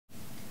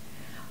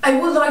I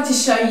would like to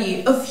show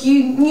you a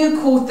few new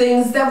cool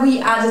things that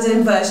we added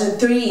in version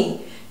 3.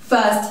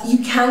 First,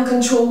 you can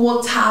control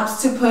what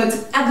tabs to put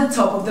at the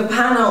top of the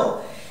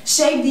panel.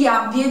 Shape the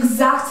app the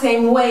exact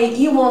same way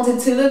you want it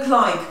to look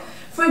like.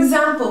 For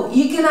example,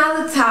 you can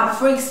add a tab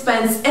for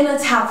expense and a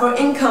tab for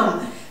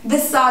income.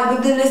 Decide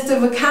that the list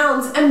of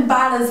accounts and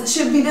balance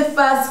should be the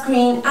first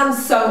screen, and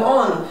so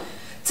on.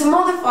 To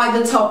modify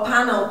the top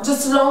panel,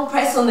 just long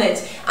press on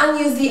it and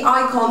use the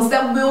icons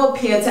that will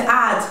appear to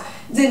add,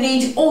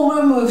 delete or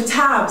remove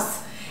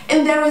tabs.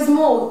 And there is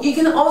more. You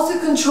can also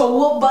control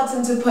what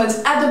button to put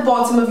at the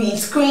bottom of each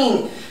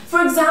screen.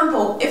 For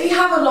example, if you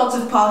have a lot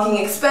of parking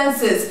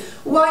expenses,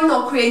 why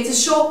not create a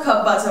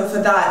shortcut button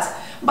for that?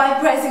 By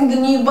pressing the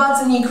new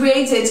button you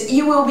created,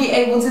 you will be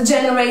able to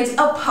generate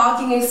a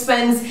parking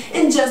expense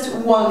in just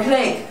one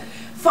click.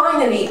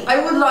 Finally,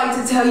 I would like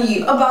to tell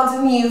you about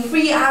a new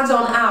free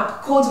add-on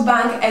app called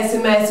Bank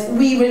SMS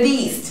we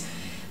released.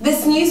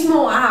 This new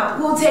small app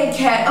will take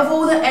care of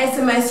all the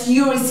SMS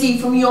you receive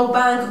from your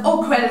bank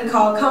or credit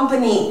card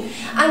company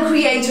and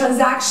create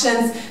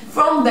transactions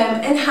from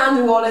them in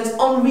HandWallet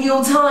on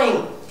real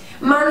time.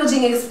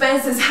 Managing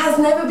expenses has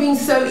never been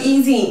so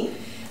easy.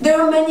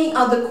 There are many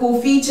other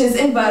cool features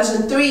in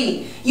version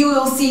 3. You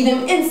will see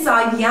them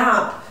inside the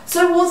app.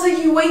 So what are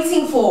you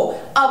waiting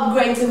for?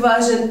 Upgrade to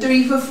version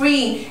 3 for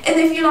free. And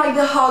if you like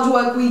the hard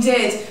work we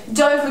did,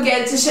 don't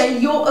forget to share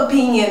your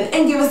opinion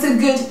and give us a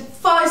good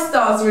 5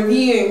 stars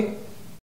review.